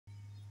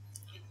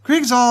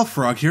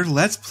Frog here.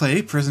 Let's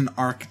play Prison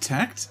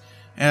Architect,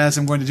 as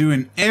I'm going to do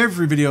in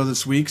every video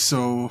this week.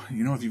 So,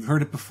 you know, if you've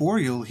heard it before,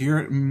 you'll hear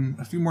it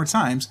a few more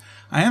times.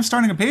 I am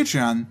starting a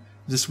Patreon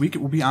this week. It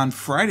will be on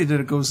Friday that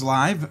it goes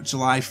live,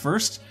 July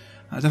 1st.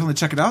 Definitely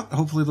check it out.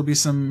 Hopefully there'll be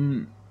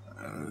some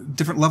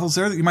different levels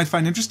there that you might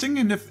find interesting,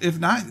 and if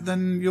not,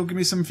 then you'll give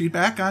me some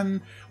feedback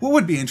on what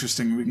would be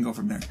interesting, and we can go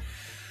from there.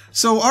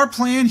 So our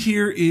plan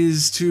here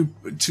is to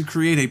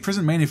create a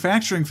prison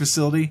manufacturing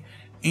facility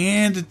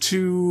and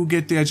to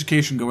get the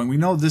education going. We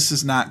know this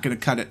is not going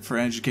to cut it for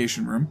an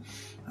education room.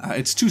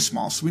 It's too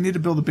small, so we need to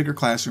build a bigger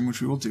classroom,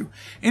 which we will do.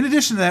 In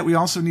addition to that, we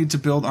also need to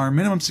build our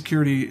minimum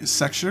security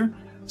sector,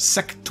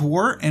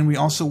 and we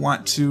also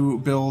want to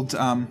build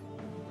I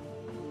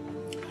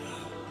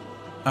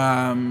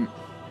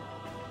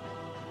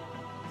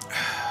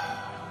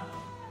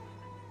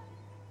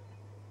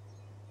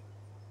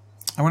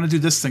want to do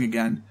this thing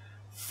again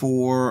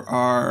for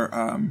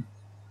our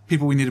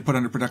people we need to put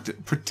under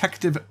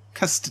protective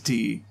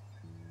custody.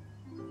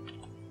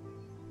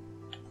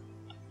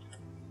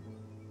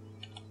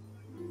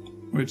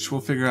 Which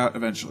we'll figure out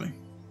eventually.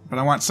 But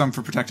I want some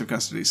for protective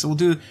custody. So we'll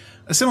do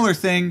a similar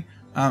thing,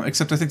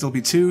 except I think there'll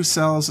be 2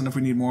 cells, and if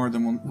we need more,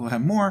 then we'll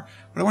have more.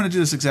 But I want to do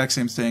this exact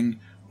same thing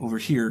over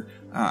here.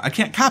 I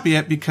can't copy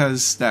it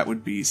because that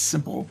would be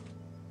simple.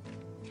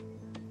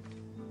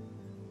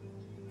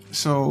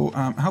 So,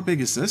 how big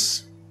is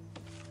this?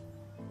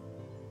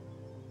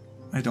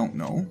 I don't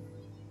know.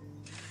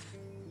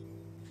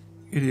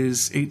 It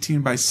is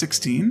 18 by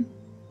 16.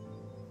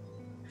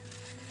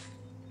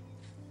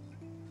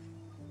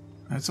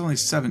 That's only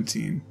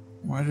 17.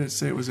 Why did it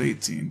say it was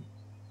 18?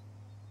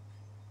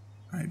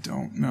 I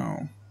don't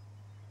know.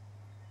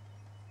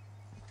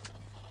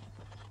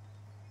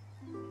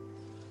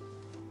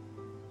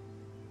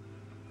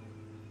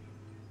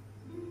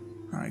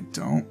 I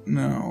don't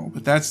know.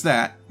 But that's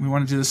that. We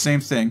want to do the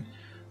same thing.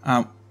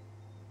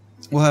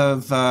 We'll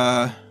have...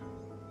 I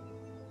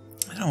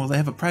don't know, will they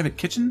have a private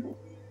kitchen?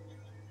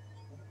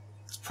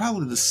 It's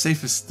probably the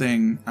safest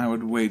thing, I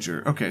would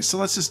wager. Okay, so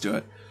let's just do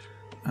it.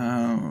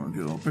 We'll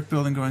get a little brick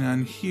building going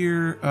on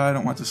here. I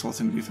don't want this whole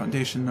thing to be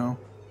foundation, though.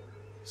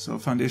 So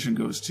foundation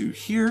goes to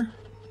here.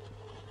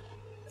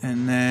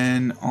 And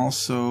then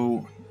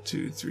also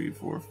 2, 3,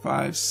 4,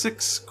 5,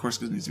 6. Of course,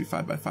 it needs to be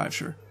 5 by 5,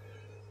 sure.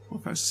 4,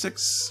 5,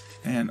 6.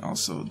 And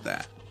also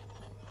that.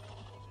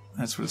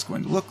 That's what it's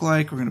going to look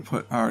like. We're going to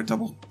put our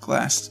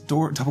double-sized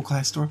door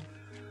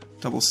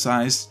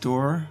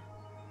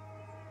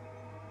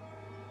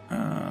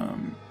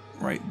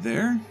right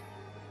there.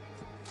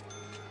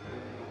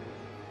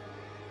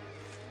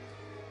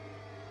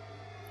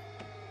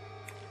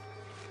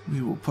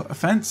 We will put a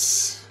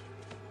fence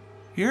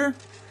here.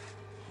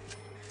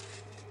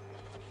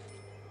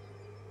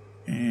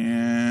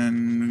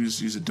 And we'll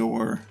just use a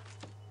door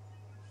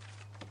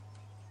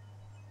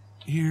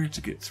here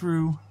to get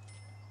through.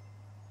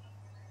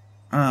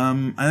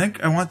 I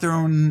think I want their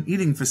own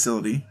eating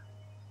facility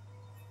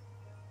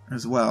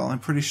as well. I'm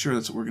pretty sure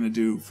that's what we're going to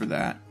do for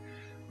that.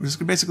 We're just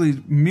going to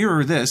basically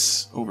mirror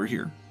this over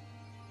here.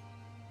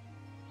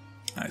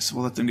 Alright, so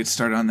we'll let them get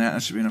started on that.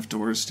 That should be enough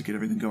doors to get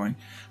everything going.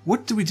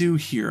 What do we do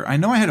here? I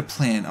know I had a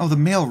plan. Oh, the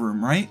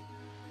mailroom, right?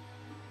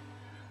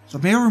 The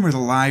mailroom or the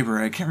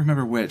library. I can't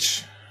remember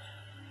which.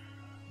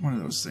 One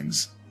of those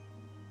things.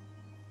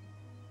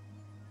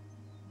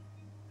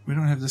 We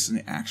don't have this in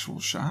the actual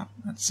shop?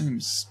 That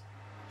seems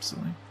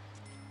silly.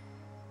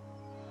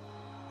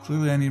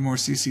 Clearly I need more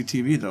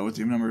CCTV, though, with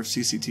the number of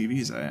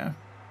CCTVs I have.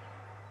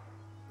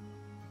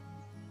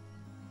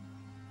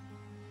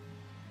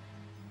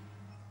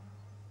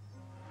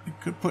 I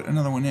could put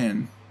another one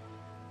in.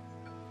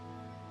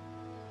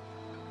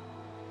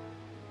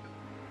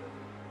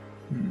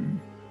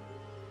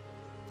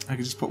 I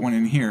could just put one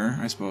in here,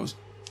 I suppose.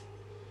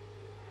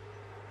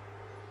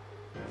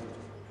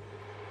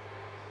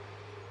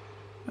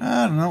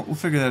 I don't know. We'll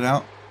figure that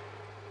out.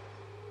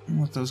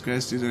 We'll let those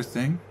guys do their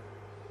thing.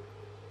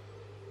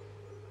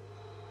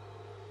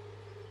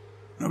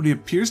 Nobody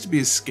appears to be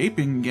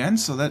escaping again,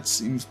 so that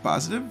seems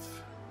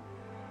positive.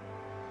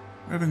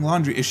 We're having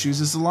laundry issues.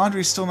 Is the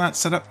laundry still not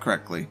set up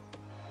correctly?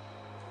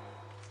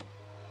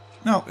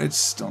 No, it's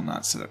still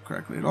not set up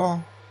correctly at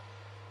all.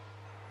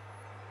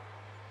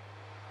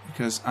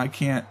 Because I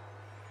can't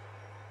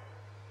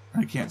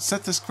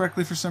set this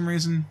correctly for some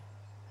reason.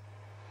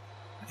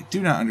 I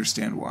do not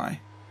understand why.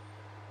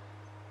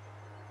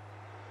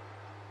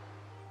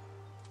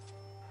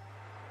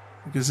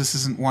 Because this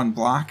isn't one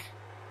block.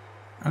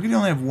 How can you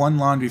only have one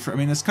laundry for... I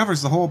mean, this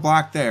covers the whole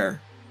block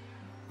there.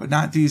 But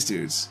not these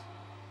dudes.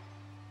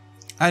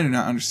 I do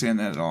not understand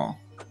that at all.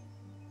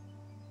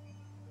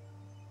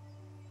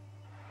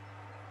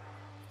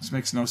 This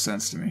makes no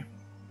sense to me.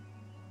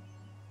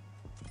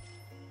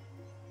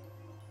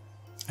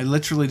 I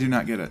literally do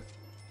not get it.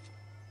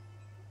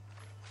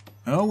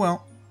 Oh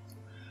well.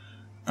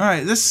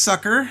 Alright, this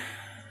sucker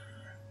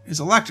is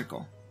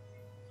electrical.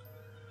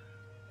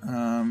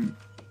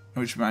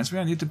 Which reminds me,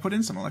 I need to put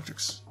in some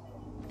electrics.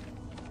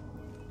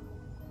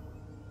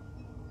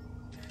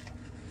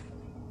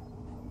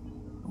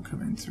 We'll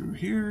come in through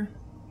here.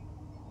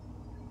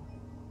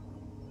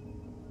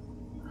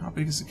 How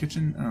big is the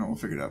kitchen? I don't know, we'll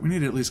figure it out. We need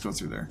to at least go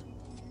through there.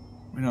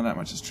 We know that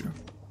much is true.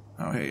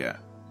 Oh, hey, yeah.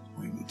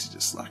 We need to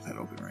just lock that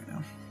open right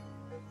now.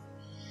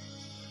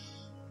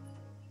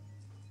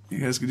 You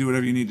guys can do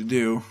whatever you need to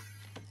do.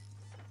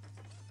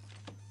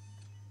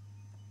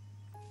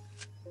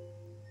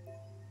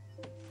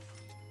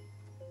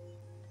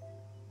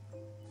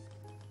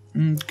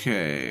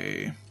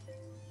 Okay.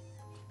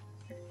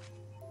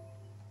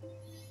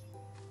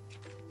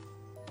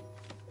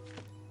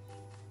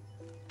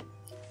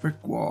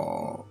 Brick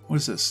wall. What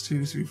is this?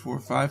 2, 3, 4,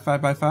 5.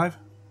 5 by 5?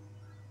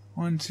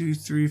 1, 2,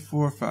 3,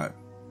 4, 5.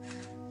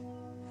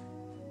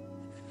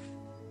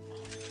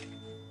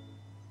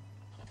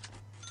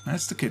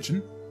 That's the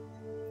kitchen.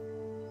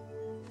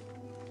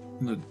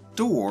 And the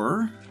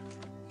door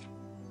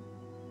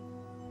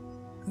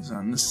is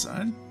on this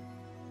side.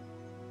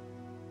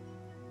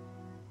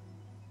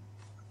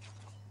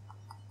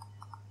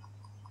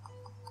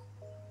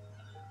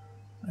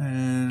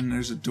 And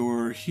there's a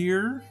door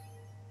here.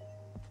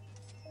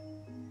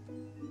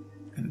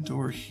 And a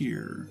door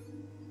here.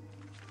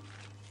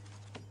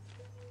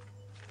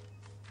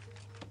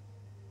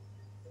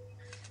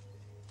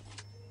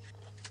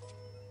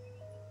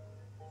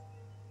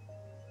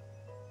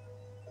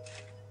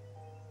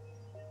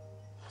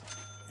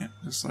 Yeah,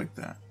 just like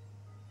that.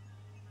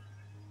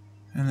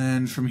 And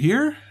then from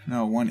here,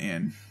 no, one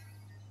in.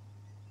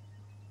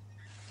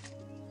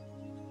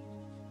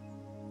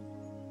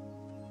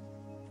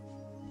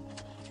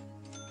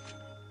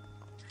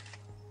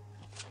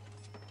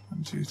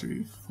 One, 2,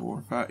 3,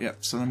 4, 5.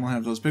 Yep, so then we'll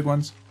have those big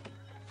ones.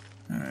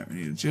 Alright, we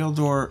need a jail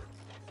door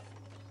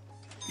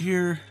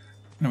here.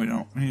 No, we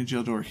don't. We need a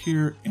jail door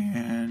here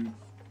and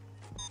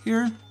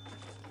here.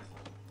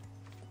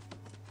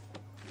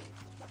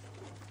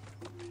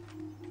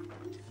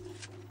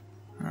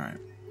 Alright.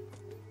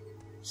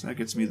 So that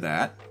gets me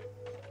that.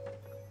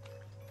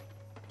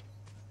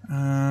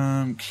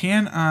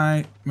 Can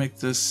I make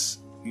this?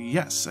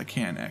 Yes, I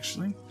can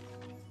actually.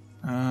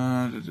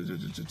 I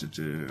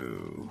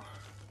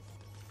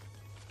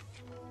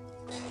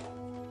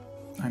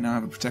now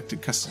have a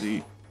protected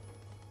custody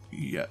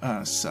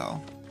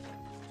cell.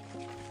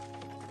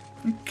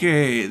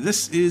 Okay,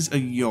 this is a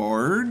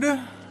yard.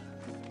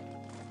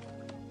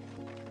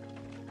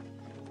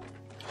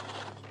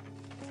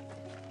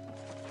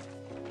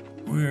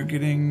 We're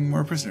getting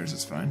more prisoners,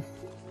 it's fine.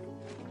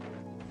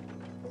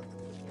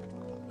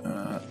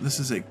 This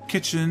is a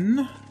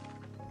kitchen.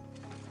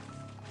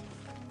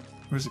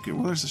 Where's it?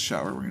 Well, there's a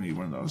shower. We're gonna need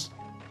one of those.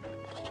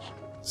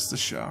 It's the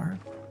shower.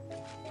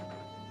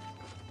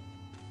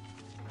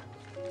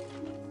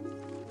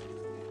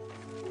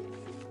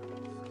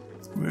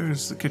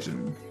 Where's the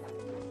kitchen?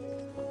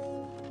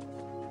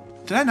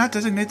 Did I not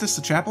designate this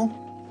the chapel?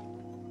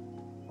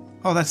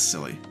 Oh, that's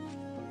silly.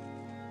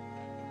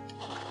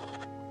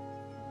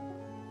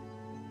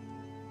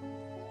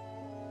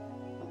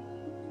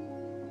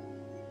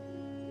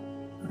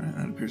 Alright,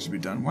 that appears to be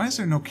done. Why is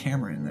there no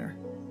camera in there?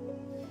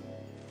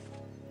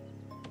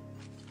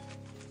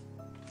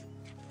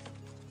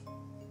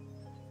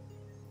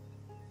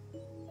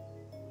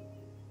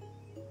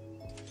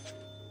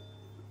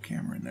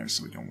 Camera in there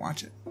so we can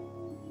watch it.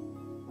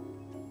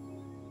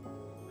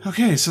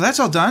 Okay, so that's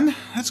all done.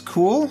 That's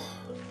cool.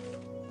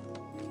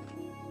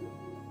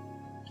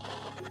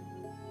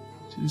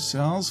 2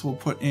 cells. We'll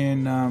put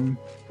in,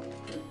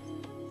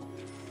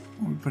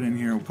 what we put in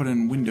here? We'll put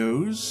in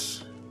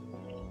windows.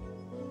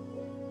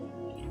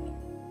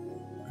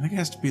 I think it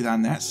has to be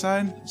on that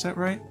side. Is that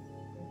right?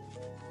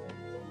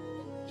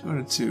 2 out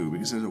of 2,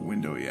 because there's a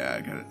window. Yeah,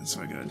 I got it. That's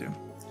what I gotta do.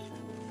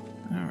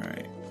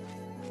 Alright.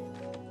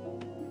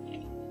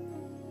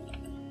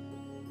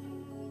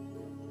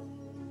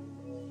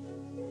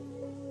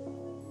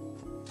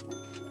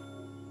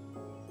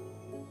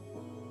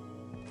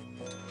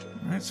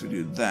 Alright, so we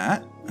do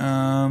that.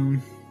 I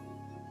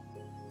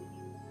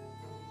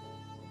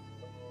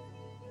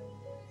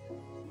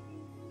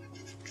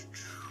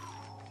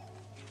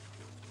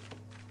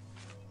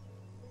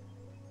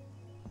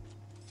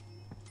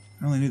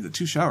only need the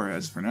 2 shower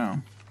heads for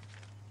now.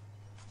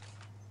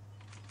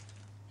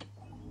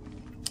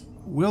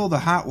 Will the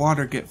hot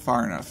water get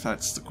far enough?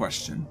 That's the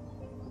question.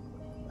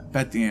 I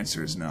bet the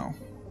answer is no.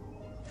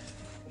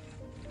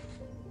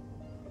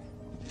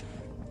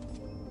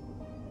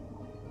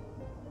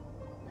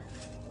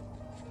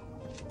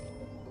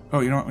 Oh,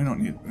 you know what? We don't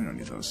need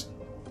those.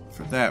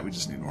 For that, we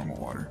just need normal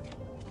water.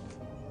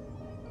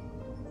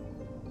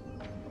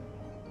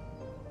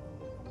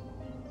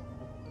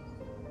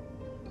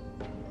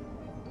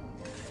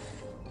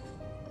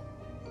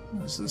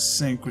 There's the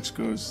sink, which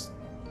goes.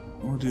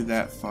 We'll do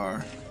that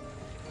far,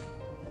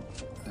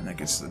 and that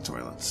gets to the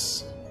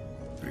toilets.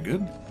 Very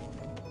good.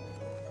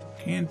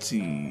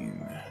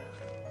 Canteen.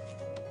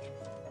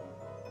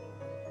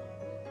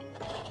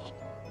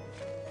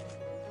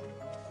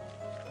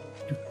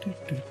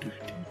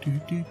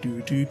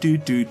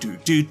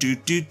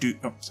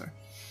 Oh, sorry.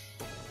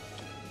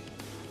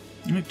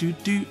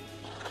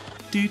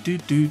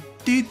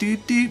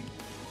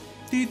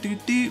 Deep,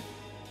 deep, deep.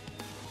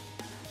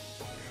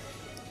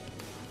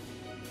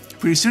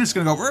 Pretty soon it's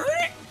gonna go.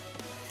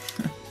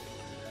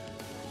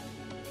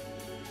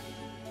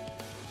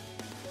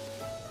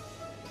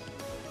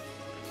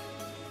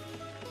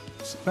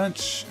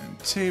 Bench and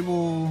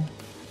table,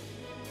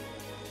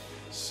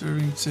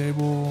 serving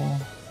table,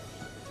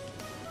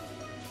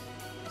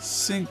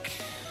 sink,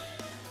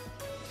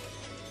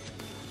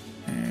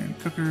 and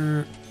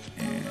cooker,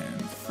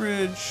 and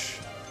fridge,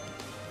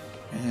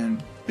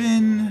 and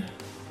bin.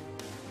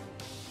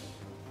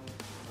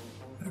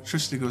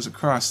 Electricity goes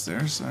across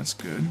there, so that's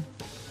good.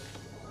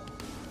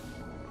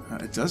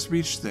 It does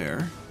reach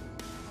there.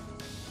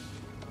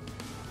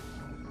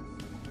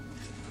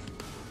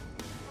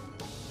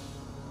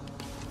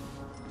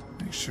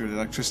 Sure the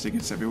electricity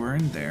gets everywhere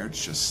in there,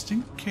 just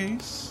in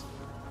case.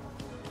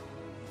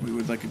 We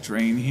would like a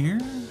drain here.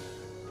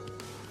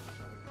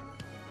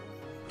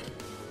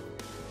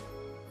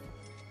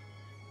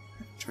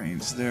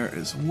 Drains there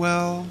as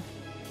well.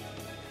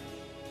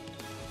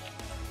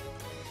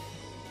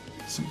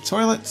 Some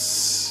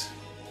toilets.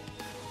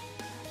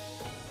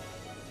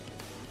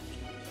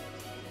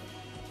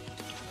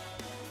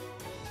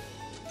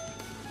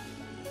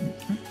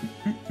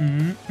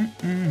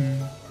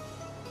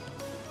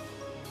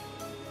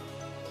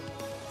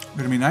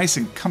 We're gonna be nice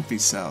and comfy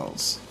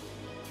cells.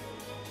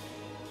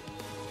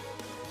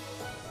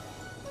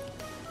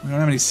 We don't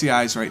have any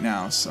CIs right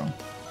now, so.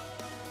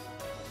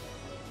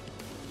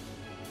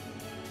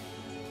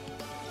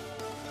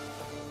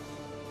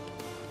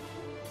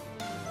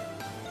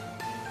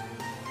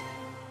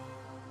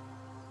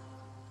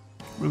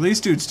 What are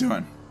these dudes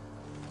doing?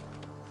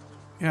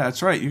 Yeah,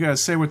 that's right. You gotta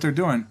say what they're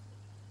doing.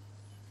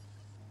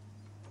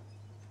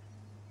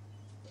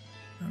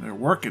 They're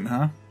working,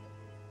 huh?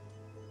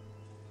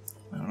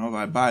 I don't know if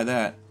I buy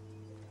that.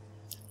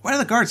 Why do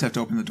the guards have to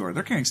open the door?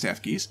 They're carrying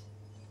staff keys.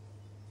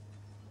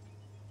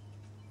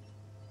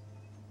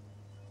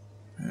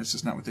 That's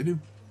just not what they do.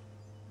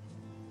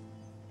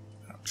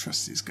 I don't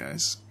trust these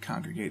guys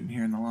congregating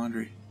here in the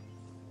laundry.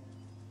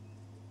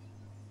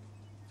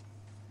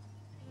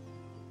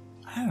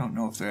 I don't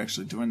know if they're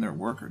actually doing their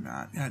work or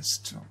not. I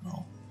just don't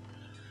know.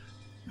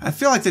 I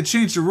feel like they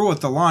changed the rule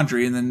with the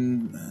laundry and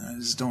then I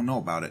just don't know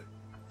about it.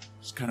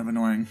 It's kind of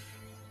annoying.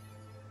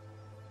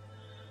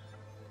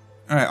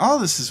 Alright, all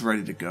this is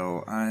ready to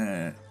go.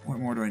 What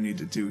more do I need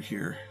to do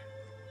here?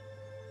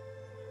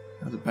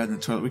 The bed and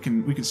the toilet. We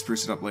can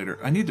spruce it up later.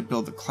 I need to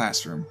build the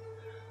classroom.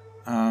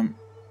 I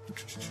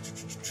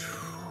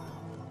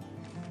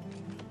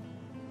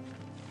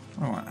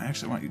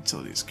actually want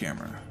utilities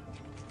camera.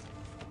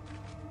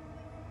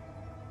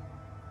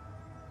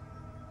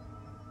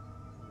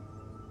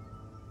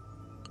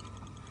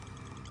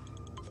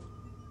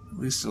 At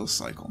least it'll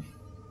cycle.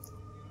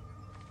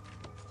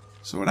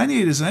 So what I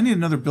need is I need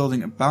another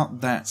building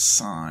about that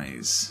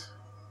size.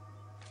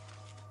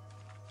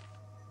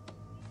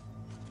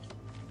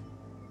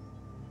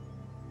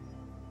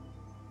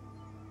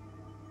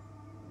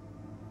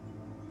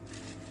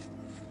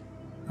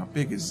 How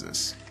big is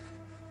this?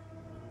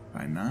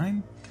 By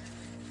 9?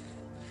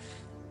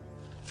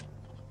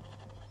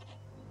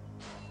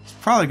 It's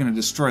probably going to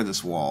destroy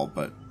this wall,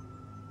 but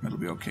it'll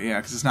be okay. Yeah,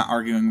 because it's not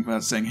arguing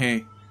about saying,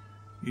 hey,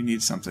 you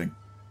need something.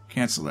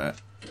 Cancel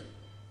that.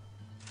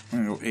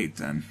 I'm going to go 8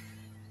 then.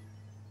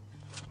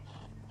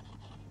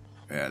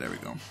 Yeah, there we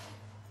go.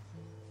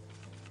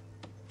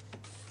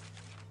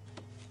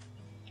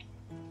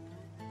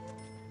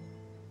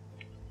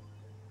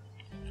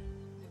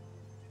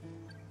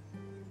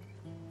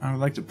 I would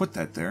like to put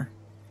that there.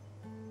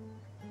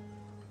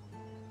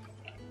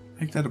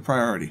 Make that a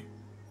priority.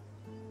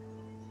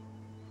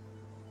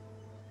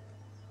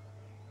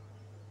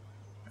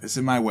 It's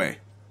in my way.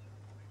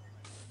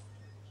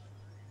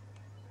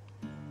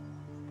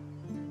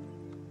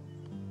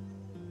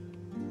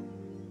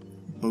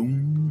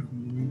 Boom,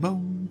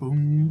 boom,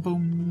 boom,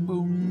 boom,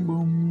 boom,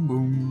 boom,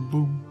 boom,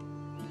 boom.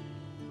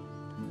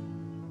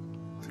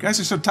 You guys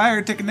are so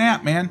tired, take a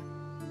nap, man.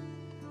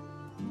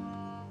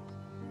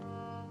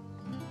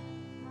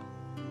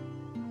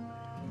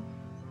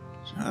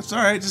 That's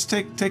alright, just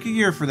take a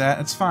year for that.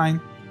 That's fine.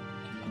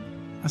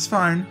 That's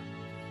fine.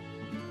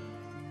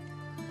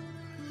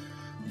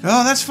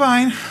 Oh, that's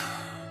fine.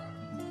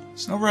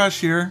 There's no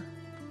rush here.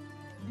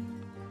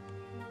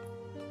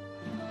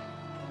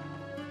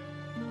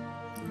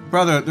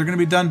 Brother, they're going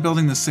to be done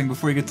building this thing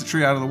before you get the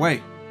tree out of the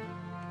way.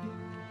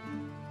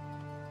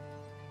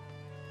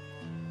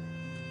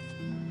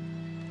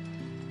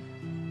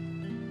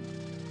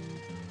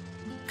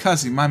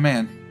 Cuzzy, my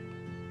man.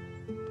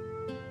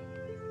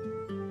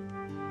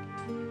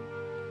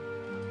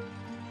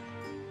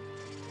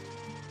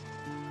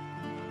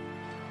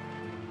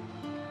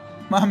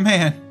 My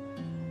man.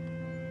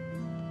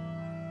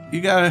 You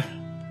gotta,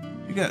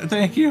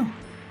 thank you.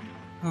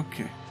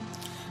 Okay.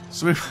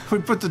 So we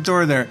put the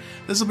door there.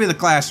 This will be the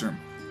classroom.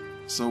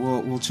 So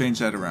we'll change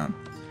that around.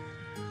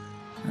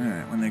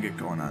 Alright, when they get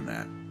going on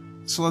that.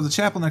 So we'll have the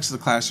chapel next to the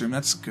classroom.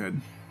 That's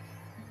good.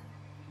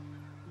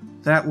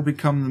 That will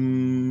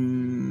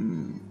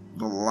become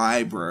the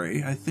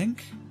library, I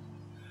think.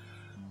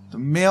 The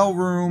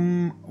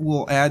mailroom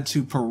will add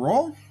to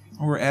parole,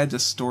 or add to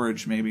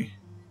storage, maybe.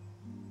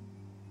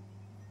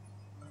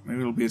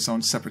 Maybe it'll be its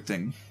own separate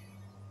thing.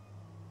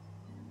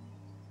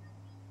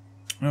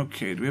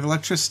 Okay, do we have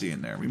electricity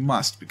in there? We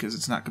must, because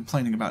it's not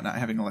complaining about not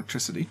having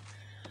electricity.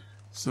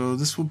 So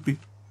this will be...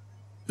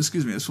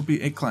 Excuse me, this will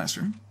be a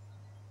classroom.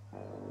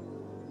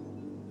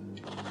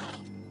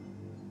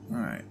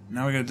 Alright,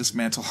 now we gotta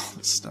dismantle all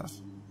this stuff.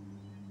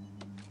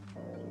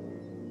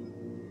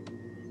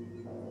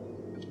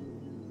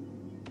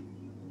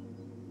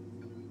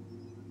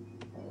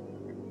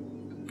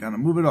 Gotta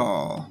move it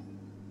all.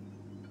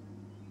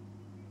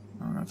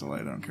 Oh, not the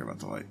light. I don't care about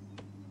the light.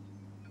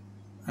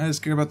 I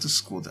just care about the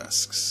school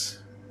desks.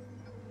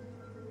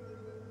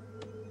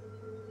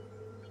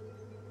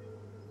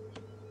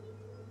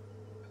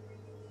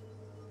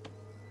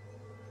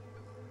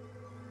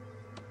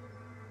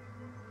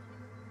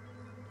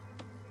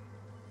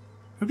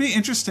 It would be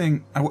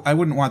interesting. I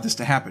wouldn't want this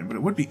to happen, but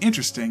it would be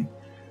interesting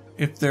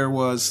if there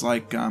was,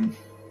 like,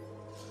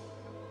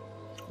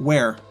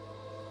 where.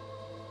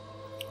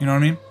 You know what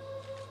I mean?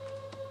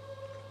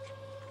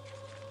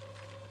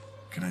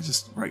 Can I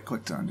just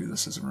right-click to undo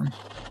this as a room?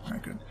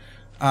 Alright, good.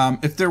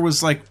 If there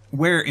was, like,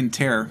 wear and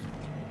tear.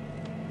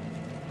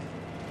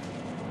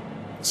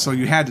 So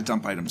you had to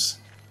dump items.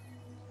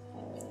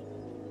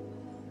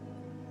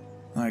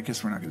 I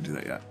guess we're not going to do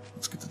that yet.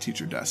 Let's get the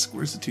teacher desk.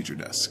 Where's the teacher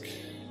desk?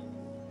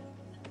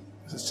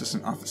 It's just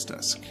an office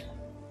desk.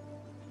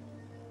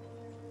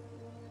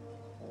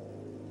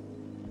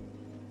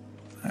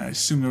 I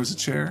assume there was a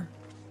chair.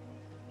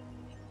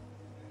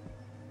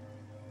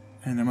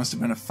 And there must have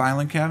been a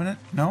filing cabinet?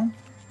 No?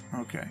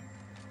 Okay.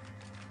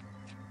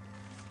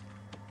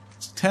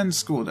 It's 10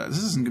 school desks.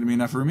 This isn't going to be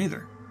enough room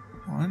either.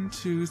 1,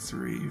 2,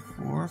 3,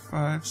 4,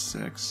 5,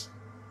 6,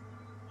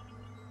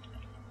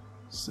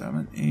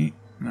 7, 8,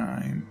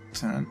 9,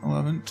 10,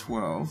 11,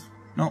 12.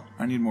 Nope,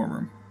 I need more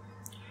room.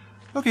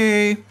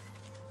 Okay.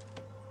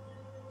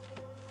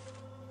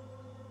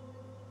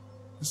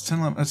 That's 10,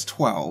 11, that's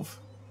 12.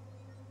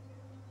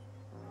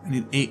 I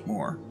need 8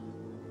 more.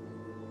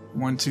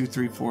 1, 2,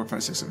 3, 4,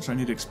 5, 6, 7. So I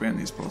need to expand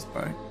these both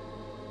by.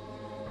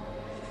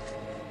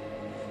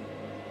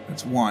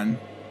 That's 1,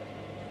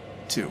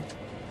 2.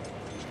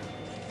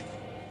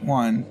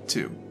 1,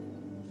 2.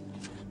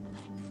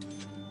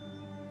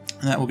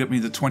 And that will get me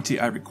the 20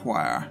 I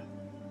require.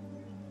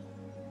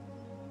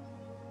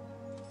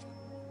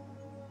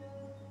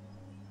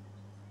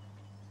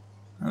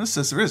 Now this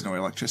says there is no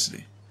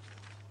electricity.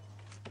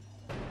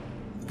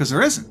 Because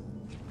there isn't.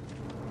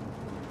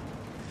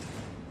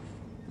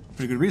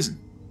 Pretty good reason.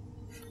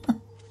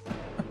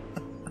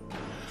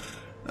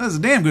 That's a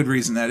damn good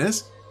reason, that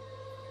is.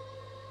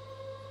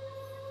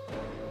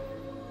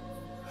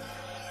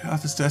 The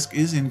office desk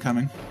is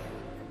incoming.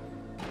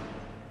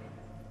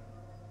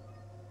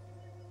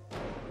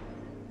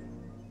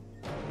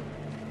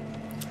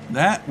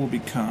 That will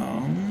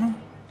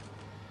become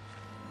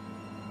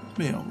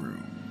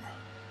mailroom.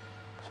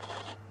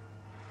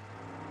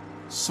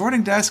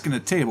 Sorting desk and a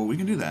table. We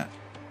can do that.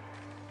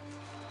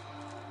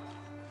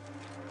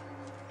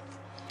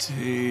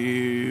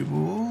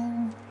 Table.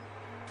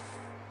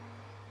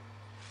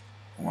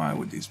 Why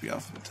would these be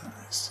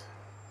alphabetized?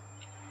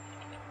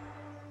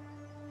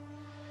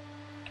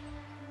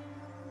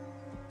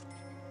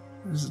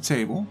 There's a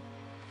table.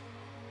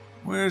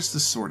 Where's the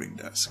sorting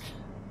desk?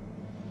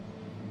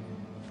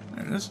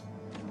 There it is.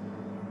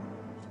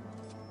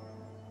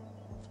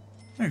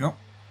 There you go.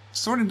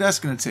 Sorting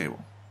desk and a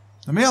table.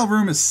 The mail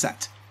room is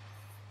set.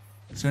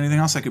 Is there anything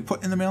else I could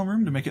put in the mail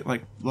room to make it,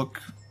 like,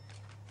 look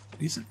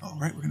decent? Oh,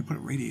 right, we're going to put a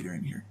radiator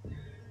in here.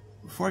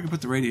 Before I can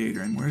put the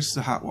radiator in, where's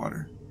the hot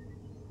water?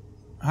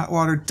 Hot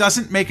water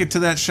doesn't make it to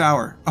that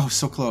shower. Oh,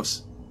 so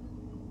close.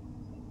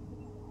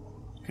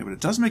 Okay, but it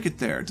does make it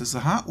there. Does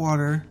the hot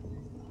water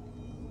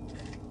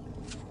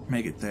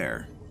make it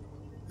there?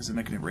 Is it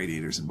making it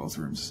radiators in both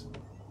rooms?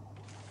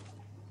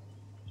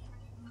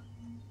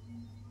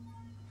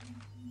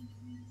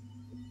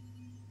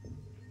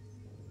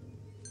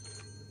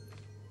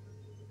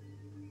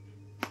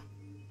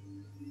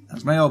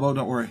 That's my elbow,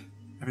 don't worry.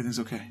 Everything's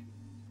okay.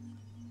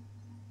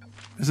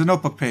 There's a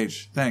notebook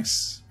page.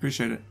 Thanks.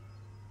 Appreciate it.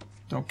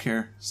 Don't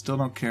care. Still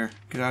don't care.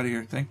 Get out of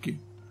here. Thank you.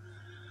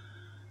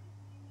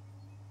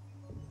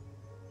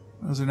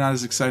 Those are not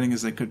as exciting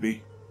as they could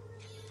be.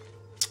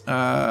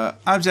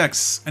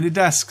 Objects. I need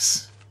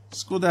desks.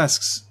 School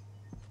desks.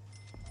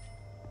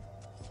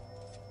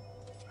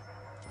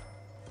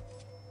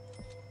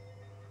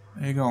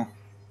 There you go.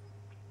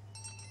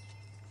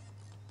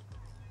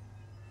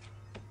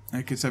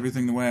 That gets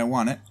everything the way I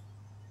want it.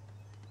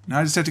 Now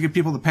I just have to get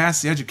people to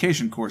pass the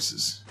education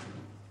courses.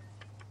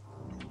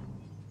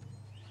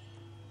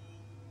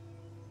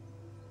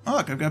 Oh,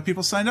 look, I've got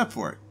people signed up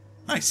for it.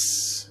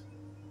 Nice.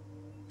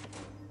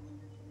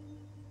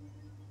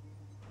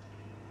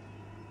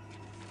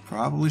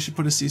 Probably should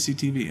put a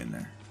CCTV in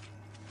there.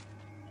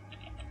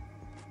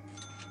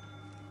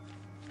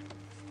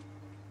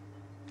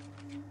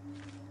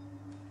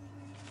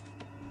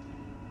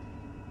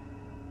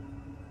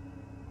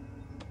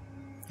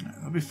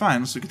 It'll be fine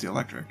once we get the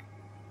electric.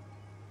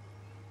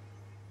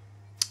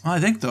 Well, I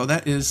think though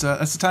that's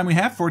the time we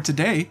have for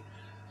today.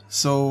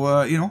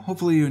 So you know,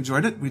 hopefully you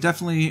enjoyed it. We've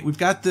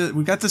got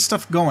this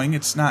stuff going.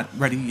 It's not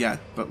ready yet,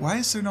 but why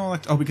is there no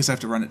electric? Oh, because I have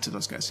to run it to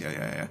those guys.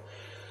 Yeah.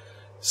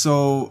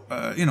 So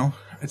you know,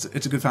 it's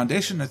a good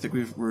foundation. I think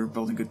we're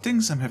building good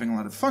things. I'm having a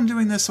lot of fun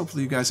doing this.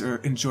 Hopefully you guys are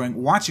enjoying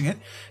watching it.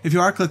 If you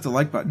are, click the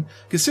like button.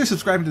 Consider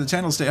subscribing to the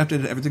channel to stay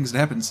updated on everything that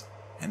happens.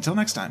 Until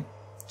next time,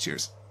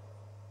 cheers.